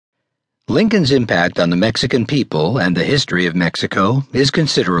Lincoln's impact on the Mexican people and the history of Mexico is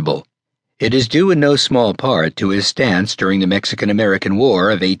considerable. It is due in no small part to his stance during the Mexican-American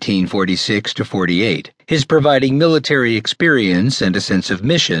War of 1846 to 48, his providing military experience and a sense of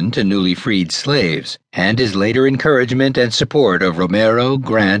mission to newly freed slaves, and his later encouragement and support of Romero,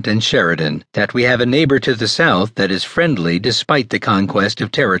 Grant, and Sheridan that we have a neighbor to the south that is friendly despite the conquest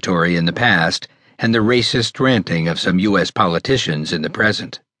of territory in the past and the racist ranting of some U.S. politicians in the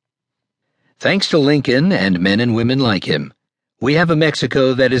present. Thanks to Lincoln and men and women like him, we have a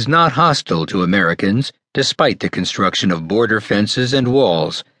Mexico that is not hostile to Americans despite the construction of border fences and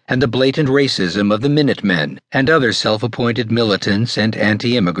walls and the blatant racism of the Minutemen and other self-appointed militants and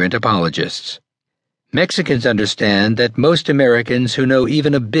anti-immigrant apologists. Mexicans understand that most Americans who know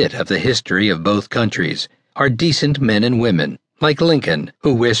even a bit of the history of both countries are decent men and women, like Lincoln,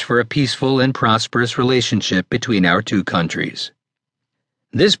 who wish for a peaceful and prosperous relationship between our two countries.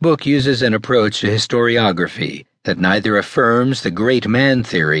 This book uses an approach to historiography that neither affirms the great man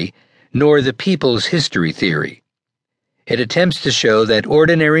theory nor the people's history theory. It attempts to show that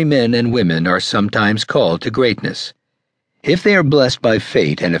ordinary men and women are sometimes called to greatness. If they are blessed by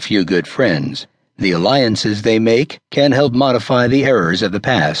fate and a few good friends, the alliances they make can help modify the errors of the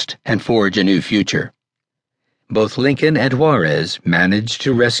past and forge a new future. Both Lincoln and Juarez managed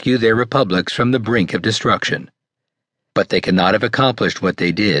to rescue their republics from the brink of destruction. But they could not have accomplished what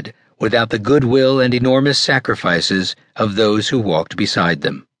they did without the goodwill and enormous sacrifices of those who walked beside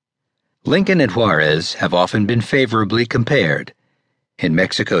them. Lincoln and Juarez have often been favorably compared. In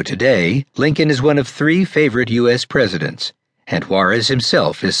Mexico today, Lincoln is one of 3 favorite U.S. presidents, and Juarez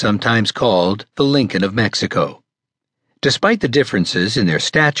himself is sometimes called the Lincoln of Mexico. Despite the differences in their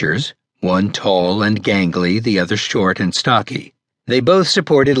statures, one tall and gangly, the other short and stocky, they both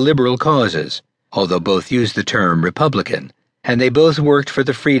supported liberal causes, although both used the term Republican, and they both worked for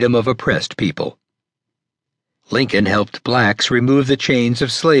the freedom of oppressed people. Lincoln helped blacks remove the chains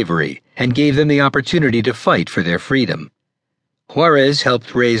of slavery and gave them the opportunity to fight for their freedom. Juarez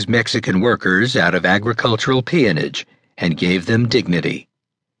helped raise Mexican workers out of agricultural peonage and gave them dignity.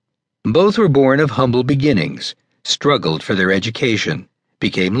 Both were born of humble beginnings, struggled for their education,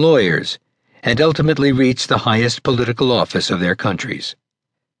 became lawyers, and ultimately reached the highest political office of their countries.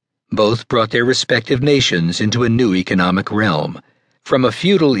 Both brought their respective nations into a new economic realm, from a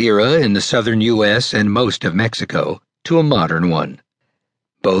feudal era in the southern U.S. and most of Mexico to a modern one.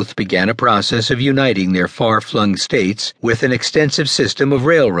 Both began a process of uniting their far-flung states with an extensive system of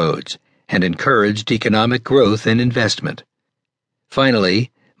railroads and encouraged economic growth and investment. Finally,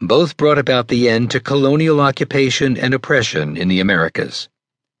 both brought about the end to colonial occupation and oppression in the Americas.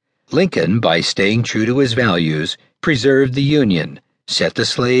 Lincoln, by staying true to his values, preserved the Union, set the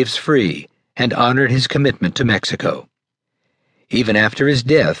slaves free, and honored his commitment to Mexico. Even after his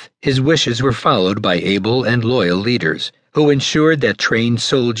death, his wishes were followed by able and loyal leaders, who ensured that trained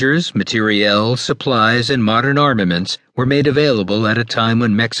soldiers, materiel, supplies, and modern armaments were made available at a time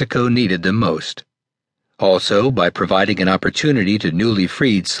when Mexico needed them most. Also, by providing an opportunity to newly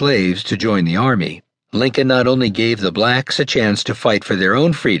freed slaves to join the army, Lincoln not only gave the blacks a chance to fight for their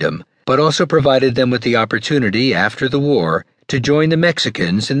own freedom, but also provided them with the opportunity after the war to join the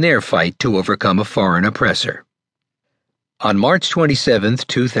Mexicans in their fight to overcome a foreign oppressor. On March 27,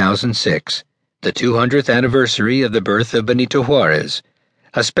 2006, the 200th anniversary of the birth of Benito Juarez,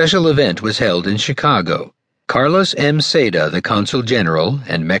 a special event was held in Chicago. Carlos M. Seda, the Consul General,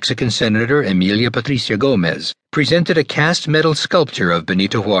 and Mexican Senator Emilia Patricia Gomez presented a cast metal sculpture of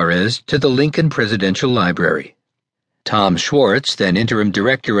Benito Juarez to the Lincoln Presidential Library. Tom Schwartz, then interim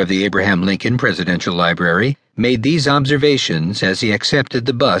director of the Abraham Lincoln Presidential Library, made these observations as he accepted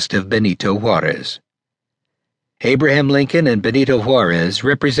the bust of Benito Juarez. Abraham Lincoln and Benito Juarez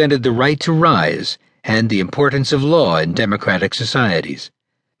represented the right to rise and the importance of law in democratic societies.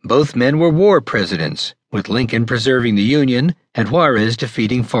 Both men were war presidents, with Lincoln preserving the Union and Juarez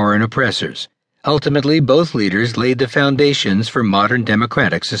defeating foreign oppressors. Ultimately, both leaders laid the foundations for modern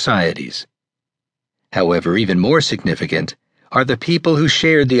democratic societies. However, even more significant are the people who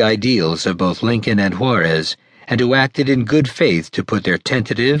shared the ideals of both Lincoln and Juarez and who acted in good faith to put their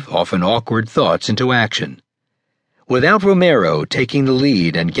tentative, often awkward thoughts into action. Without Romero taking the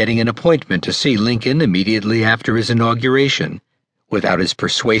lead and getting an appointment to see Lincoln immediately after his inauguration, without his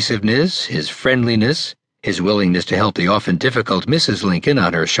persuasiveness, his friendliness, his willingness to help the often difficult Mrs. Lincoln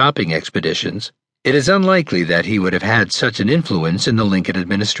on her shopping expeditions, it is unlikely that he would have had such an influence in the Lincoln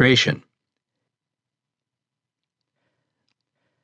administration.